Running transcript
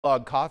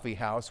Log Coffee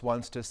House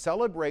wants to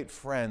celebrate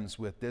friends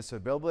with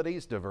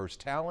disabilities, diverse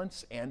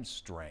talents, and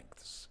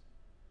strengths.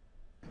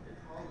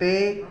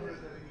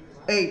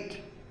 B8.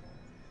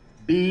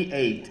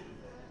 B8.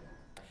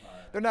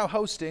 They're now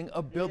hosting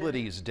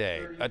Abilities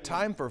Day, a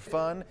time for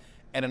fun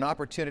and an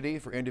opportunity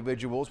for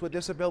individuals with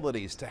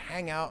disabilities to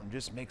hang out and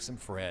just make some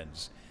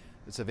friends.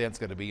 This event's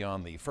going to be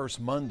on the first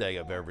Monday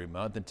of every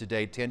month, and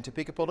today 10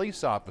 Topeka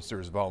police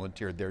officers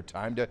volunteered their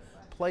time to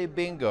play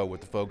bingo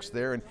with the folks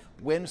there and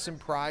win some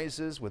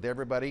prizes with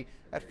everybody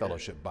at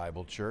Fellowship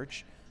Bible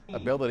Church.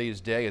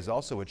 Abilities Day is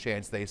also a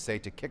chance, they say,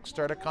 to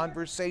kickstart a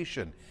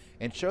conversation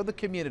and show the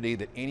community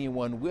that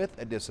anyone with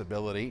a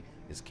disability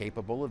is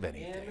capable of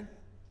anything.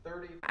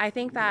 I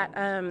think that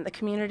the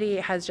community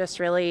has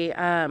just really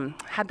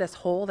had this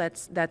hole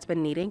that's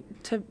been needing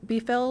to be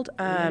filled.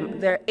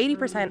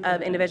 80%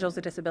 of individuals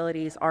with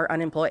disabilities are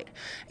unemployed,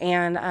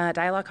 and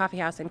Dialogue Coffee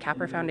House and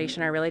Capper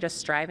Foundation are really just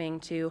striving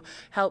to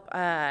help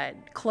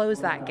close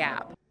that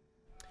gap.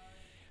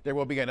 There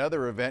will be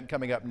another event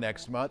coming up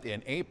next month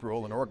in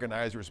April, and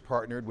organizers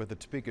partnered with the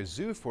Topeka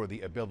Zoo for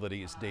the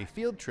Abilities Day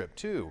field trip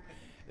too.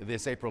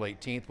 This April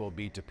 18th will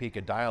be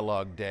Topeka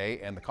Dialogue Day,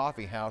 and the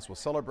coffee house will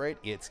celebrate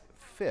its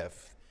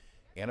 5th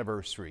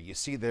anniversary. You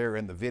see there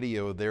in the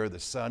video there, the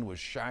sun was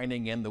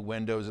shining in the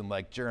windows, and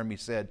like Jeremy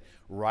said,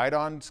 right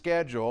on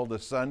schedule, the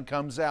sun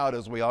comes out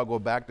as we all go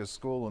back to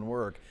school and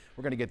work.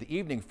 We're going to get the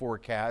evening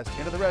forecast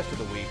into the rest of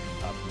the week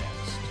up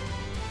next.